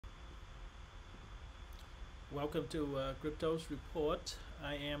Welcome to crypto's report.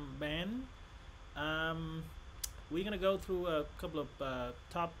 I am Ben. Um, we're gonna go through a couple of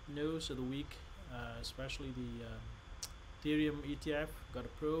top news of the week, especially the Ethereum ETF got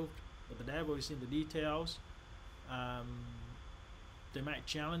approved, but the devil is in the details. Um, they might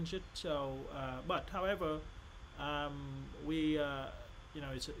challenge it, but however, um, we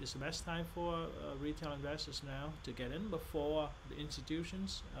it's the best time for retail investors now to get in before the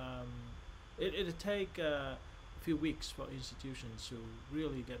institutions. It'll take a few weeks for institutions to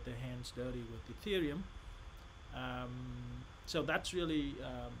really get their hands dirty with Ethereum. So that's really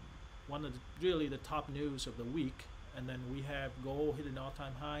one of really the top news of the week. And then we have gold hitting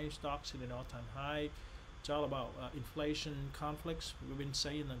all-time high, stocks hitting all-time high. It's all about inflation conflicts. We've been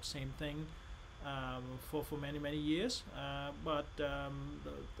saying the same thing for many years. But the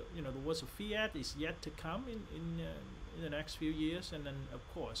words of fiat is yet to come in the next few years, and then of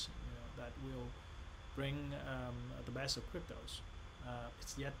course that will bring the best of cryptos.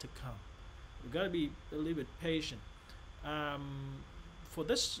 It's yet to come. We've got to be a little bit patient. For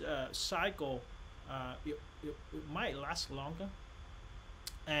this cycle, it might last longer,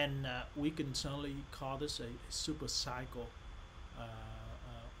 and we can certainly call this a super cycle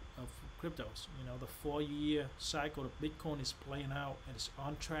of cryptos. The 4-year cycle of Bitcoin is playing out and it's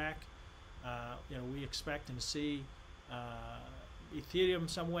on track. We expecting to see Ethereum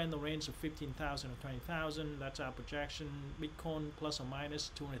somewhere in the range of 15,000 or 20,000. That's our projection. Bitcoin plus or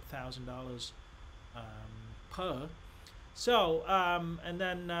minus $200,000 per. So and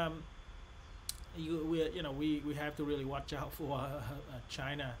then we have to really watch out for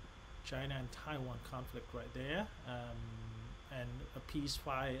China and Taiwan conflict right there, and a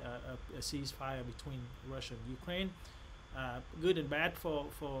ceasefire between Russia and Ukraine. Good and bad for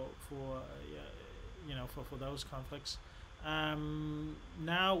those conflicts.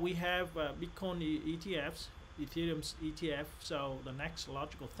 Now we have Bitcoin ETFs, Ethereum's ETF. So the next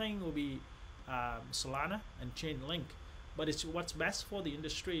logical thing will be Solana and Chainlink. But what's best for the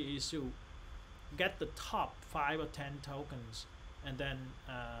industry is to get the top 5 or 10 tokens, and then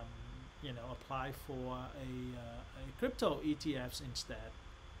apply for a crypto ETFs instead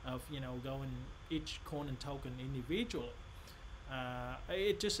of going each coin and token individually.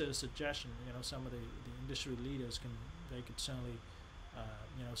 It's just a suggestion. Some of the industry leaders could certainly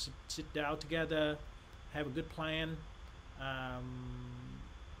sit down together, have a good plan,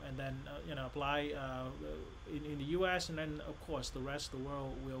 and then apply in the U.S., and then of course the rest of the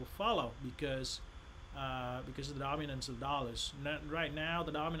world will follow because of the dominance of dollars. Right now,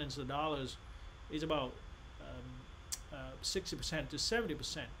 the dominance of dollars is about 60% to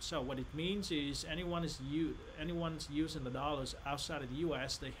 70%. So what it means is anyone's using the dollars outside of the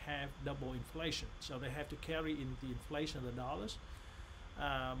U.S., they have double inflation. So they have to carry in the inflation of the dollars.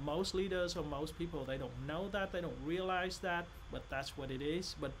 Most leaders or most people, they don't know that, they don't realize that, but that's what it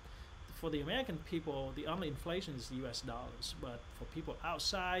is. But for the American people, the only inflation is the U.S. dollars. But for people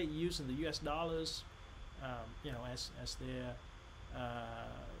outside using the U.S. dollars, as their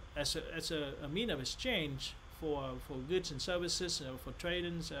as a mean of exchange for goods and services, for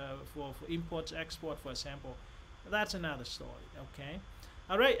tradings, for imports, export, for example, that's another story. Okay,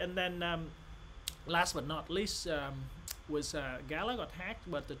 all right, and then last but not least was Gala got hacked,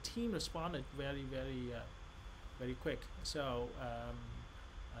 but the team responded very quick. So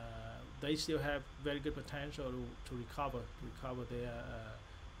they still have very good potential to recover their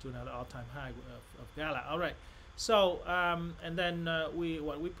to another all-time high of Gala. All right. So and then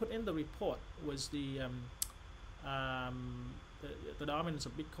what we put in the report was the dominance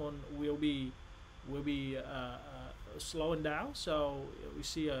of Bitcoin will be slowing down. So we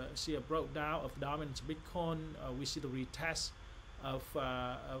see a breakdown of dominance of Bitcoin. We see the retest of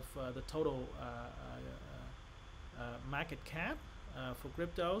the total market cap for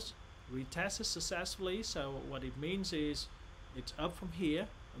cryptos. Retested successfully. So what it means is it's up from here.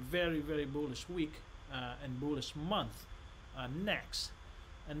 Very bullish week and bullish month next.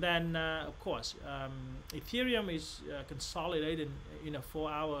 And then of course Ethereum is consolidated in a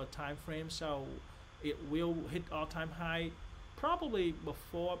 4-hour time frame, so it will hit all-time high probably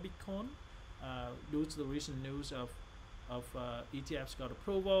before Bitcoin due to the recent news of ETFs got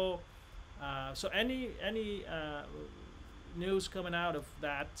approval. So any news coming out of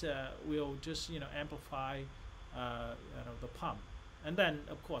that will just amplify the pump. And then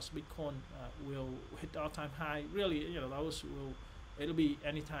of course Bitcoin will hit all-time high. Really, it'll be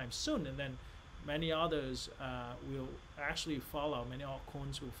anytime soon, and then many others will actually follow. Many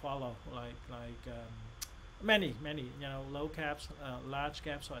altcoins will follow, like many low caps, large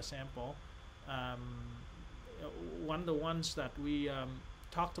caps, for example. One of the ones that we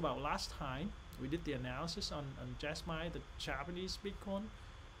talked about last time We did the analysis on Jasmine, the Japanese Bitcoin.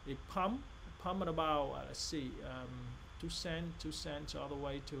 It pumped at about let's see, 2 cents all the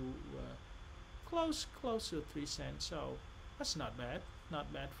way to close to 3 cents. So that's not bad.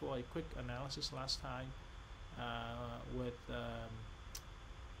 Not bad for a quick analysis last time with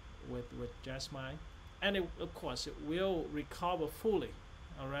Jasmine, and of course it will recover fully.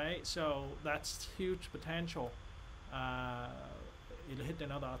 All right, so that's huge potential. It'll hit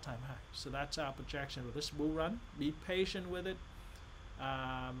another all-time high. So that's our projection with this bull run. Be patient with it,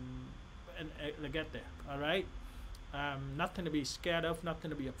 and it'll get there. All right, nothing to be scared of, nothing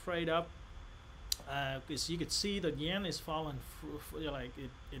to be afraid of. Because you could see the yen is falling, like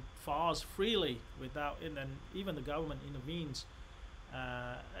it falls freely without, and then even the government intervenes.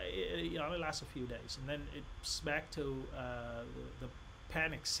 It only lasts a few days, and then it's back to the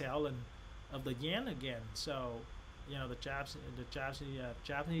panic selling of the yen again. So the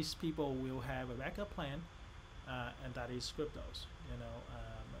Japanese people will have a backup plan, and that is cryptos.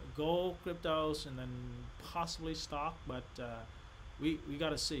 Gold, cryptos, and then possibly stock, but we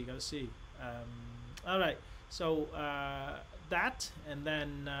gotta see. All right, so that, and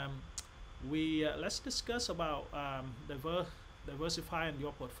then we let's discuss about diversifying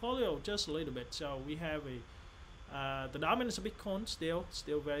your portfolio just a little bit. So we have the dominance of Bitcoin still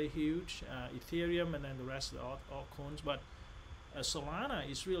very huge, Ethereum, and then the rest of the altcoins. But Solana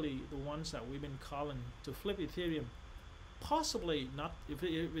is really the ones that we've been calling to flip Ethereum. Possibly not. If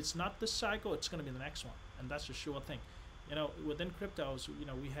it's not this cycle, it's going to be the next one, and that's a sure thing. Within cryptos,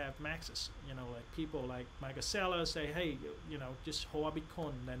 we have maxes. Like people like Michael Saylor say, hey, just hold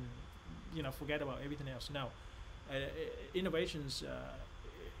Bitcoin, then forget about everything else. No, innovations,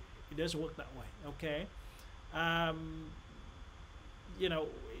 it doesn't work that way. Okay.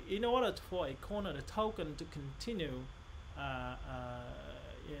 In order for a coin or a token to continue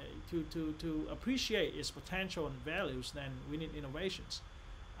to appreciate its potential and values, then we need innovations.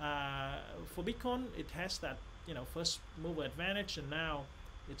 For Bitcoin, it has that first mover advantage, and now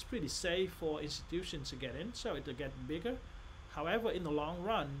it's pretty safe for institutions to get in, so it'll get bigger. However, in the long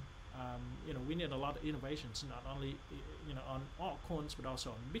run, we need a lot of innovations, not only on altcoins but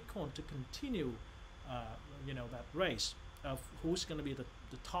also on Bitcoin, to continue that race of who's going to be the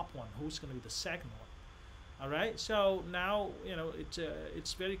top one, who's going to be the second one. All right, so now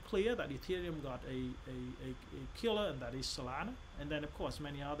it's very clear that Ethereum got a killer, and that is Solana, and then of course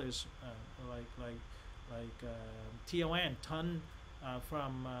many others like TON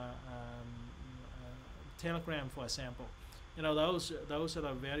from Telegram, for example. Those are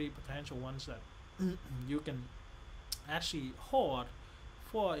the very potential ones that you can actually hold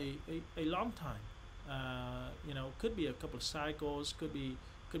for a long time. Could be a couple of cycles, could be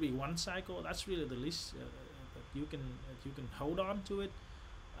one cycle. That's really the least that you can hold on to it.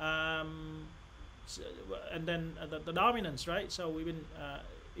 And then the dominance, right? So we've been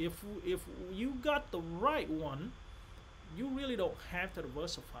if you got the right one, you really don't have to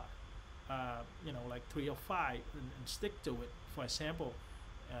diversify. Like 3 or 5 and stick to it. For example,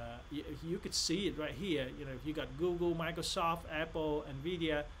 you could see it right here. If you got Google, Microsoft, Apple,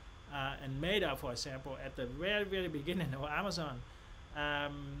 Nvidia, and Meta, for example, at the very beginning of Amazon,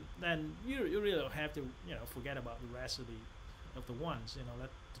 then you really don't have to forget about the rest of the ones. Let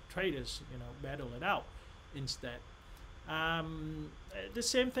the traders battle it out instead. The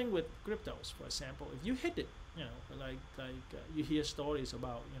same thing with cryptos, for example. If you hit it, you hear stories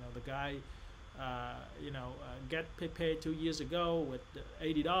about the guy get paid 2 years ago with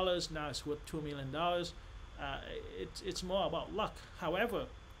 $80, now it's worth $2 million. It's more about luck. However,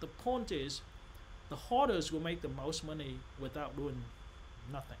 the point is, the hoarders will make the most money without doing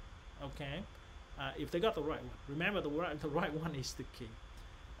nothing. Okay, if they got the right one. Remember, the right one is the key.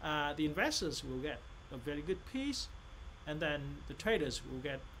 The investors will get a very good piece, and then the traders will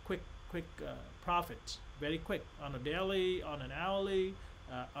get quick profits, very quick, on a daily, on an hourly,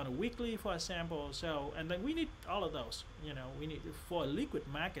 on a weekly, for example. So, and then we need all of those. We need, for a liquid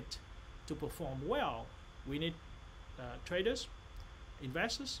market to perform well, we need traders,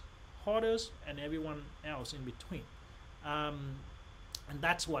 investors, hoarders, and everyone else in between. And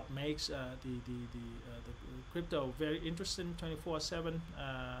that's what makes the crypto very interesting, 24/7,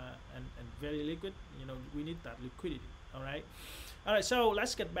 and very liquid. We need that liquidity. All right. So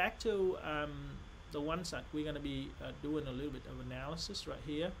let's get back to the ones that we're going to be doing a little bit of analysis right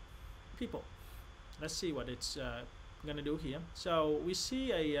here. People, let's see what it's going to do here. So we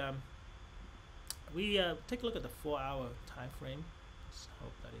see take a look at the 4-hour time frame. Let's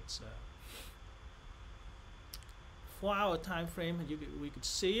hope that it's 4-hour time frame. We could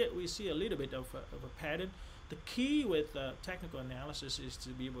see it. We see a little bit of a pattern. the key with technical analysis is to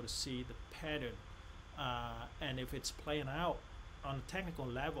be able to see the pattern, and if it's playing out on a technical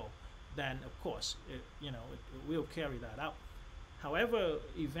level, then of course it will carry that out. However,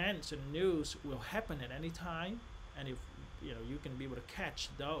 events and news will happen at any time, and if you can be able to catch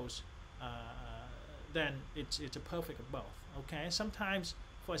those, then it's a perfect of both. Okay, sometimes,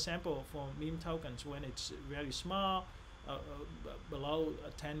 for example, for meme tokens, when it's very small, below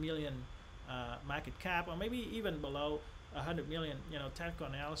 10 million market cap, or maybe even below 100 million, technical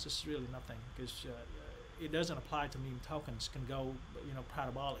analysis is really nothing, because it doesn't apply to meme tokens. Can go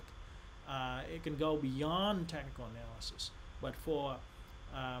parabolic. It can go beyond technical analysis. But for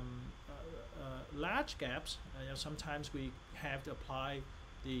large gaps, sometimes we have to apply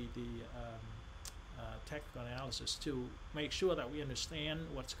the technical analysis to make sure that we understand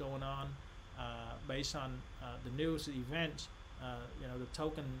what's going on based on the news, the events, the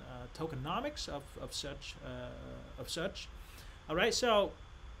tokenomics of such. All right, so,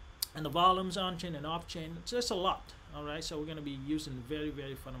 and the volumes on chain and off chain, it's just a lot. All right, so we're going to be using very,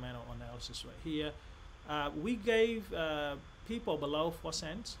 very fundamental analysis right here. We gave people below 4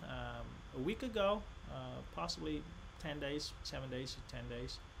 cents a week ago, possibly 10 days, 7 days, 10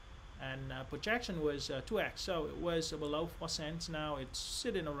 days, and projection was 2x, so it was below 4 cents. Now it's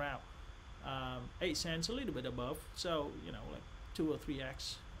sitting around 8 cents, a little bit above, so like 2 or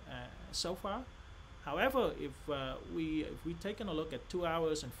 3x so far. However, if we taking a look at 2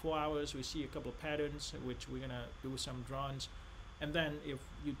 hours and 4 hours, we see a couple of patterns, which we're gonna do some drawings. And then if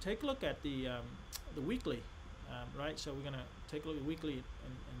you take a look at the weekly, right? So we're gonna take a look at weekly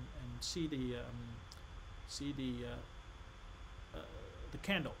and see the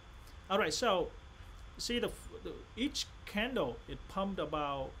candle. All right, so see the each candle, it pumped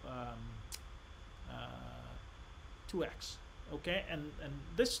about 2x. Okay, and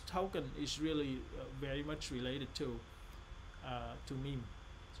this token is really very much related to meme.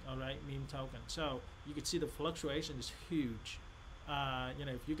 All right, meme token. So you can see the fluctuation is huge.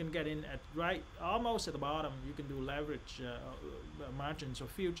 If you can get in at almost at the bottom, you can do leverage margins or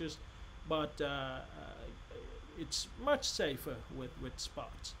futures, but it's much safer with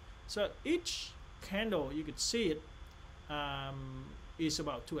spots. So each candle, you could see it is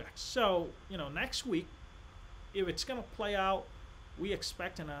about 2x. So next week, if it's gonna play out, we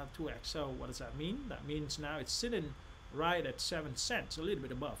expect another 2x. So what does that mean? That means now it's sitting right at 7 cents, a little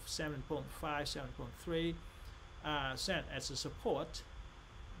bit above 7.5, 7.3 cent as a support.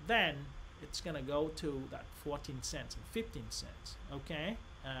 Then it's gonna go to that 14 cents and 15 cents. Okay,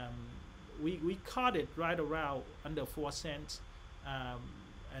 we caught it right around under 4 cents,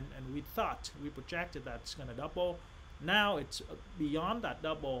 and we projected that it's gonna double. Now it's beyond that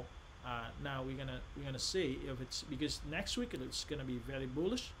double. Now we're gonna see if it's, because next week it's gonna be very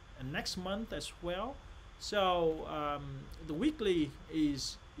bullish, and next month as well. So the weekly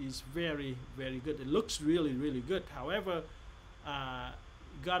is very, very good. It looks really, really good. However,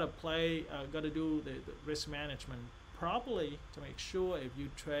 gotta do the risk management properly to make sure if you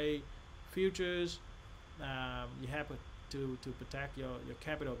trade futures, you have to protect your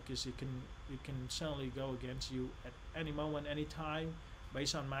capital, because it can certainly go against you at any moment, any time,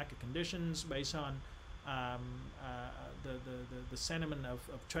 based on market conditions, based on the sentiment of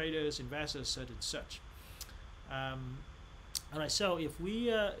traders, investors, such and such. All right, so if we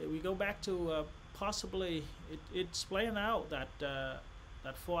go back to possibly it's playing out that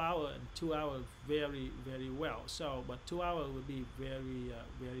 4 hour and 2 hour very, very well. So, but 2 hour would be very,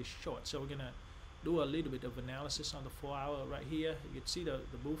 very short. So we're gonna do a little bit of analysis on the 4 hour right here. You can see the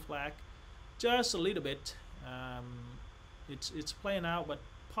bull flag, just a little bit. It's playing out, but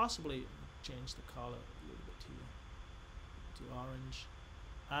possibly change the color a little bit here to orange.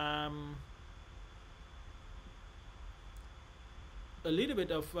 A little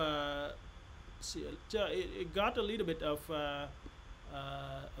bit of see, it got a little bit of a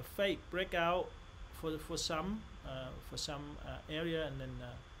fake breakout for some area, and then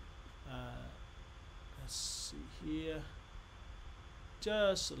let's see here,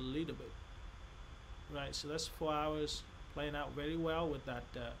 just a little bit, right? So that's 4 hours playing out very well with that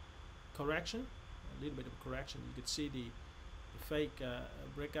correction, a little bit of correction. You could see the fake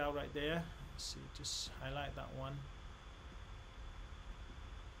breakout right there. Let's see, just highlight that one.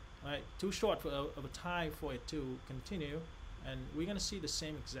 Right, too short of a time for it to continue, and we're gonna see the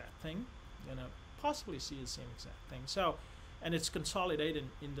same exact thing. Gonna possibly see the same exact thing. So, and it's consolidated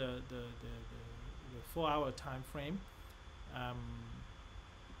in the 4 hour time frame.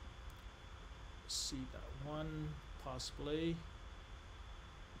 See that one possibly.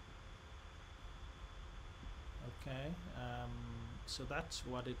 Okay, so that's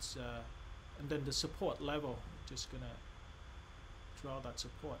what it's and then the support level, just gonna draw that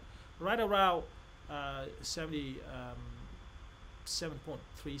support right around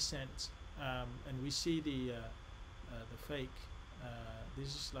 77.3 cents, and we see the fake. This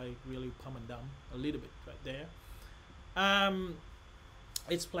is like really pump and dump a little bit right there.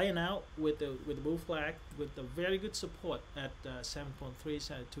 It's playing out with the bull flag with the very good support at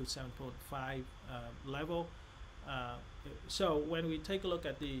 7.3 to 7.5 level. So when we take a look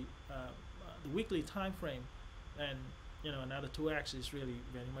at the weekly time frame, and another 2x is really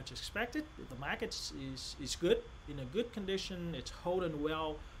very much expected. The market is good, in a good condition. It's holding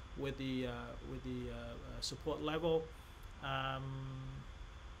well with the support level.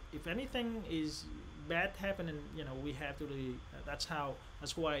 If anything is bad happening, we have to really, that's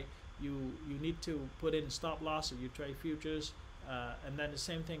why you need to put in stop loss if you trade futures, and then the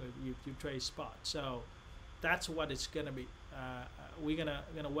same thing if you trade spot. So that's what it's gonna be. We're gonna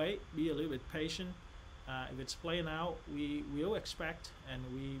wait, be a little bit patient. If it's playing out, we will expect, and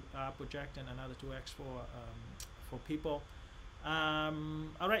we are projecting another 2x for people.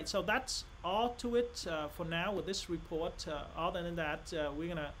 All right, so that's all to it for now with this report. Other than that, we're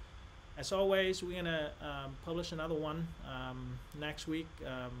gonna, as always, we're gonna publish another one next week.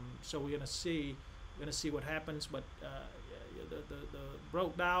 So we're gonna see what happens. But the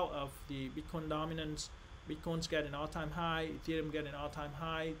breakdown of the Bitcoin dominance. Bitcoin's getting all-time high, Ethereum getting all-time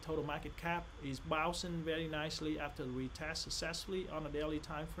high, total market cap is bouncing very nicely after the retest successfully on a daily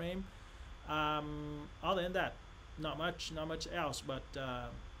time frame. Other than that, not much else, but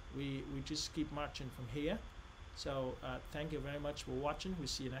we just keep marching from here. So thank you very much for watching. We'll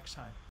see you next time.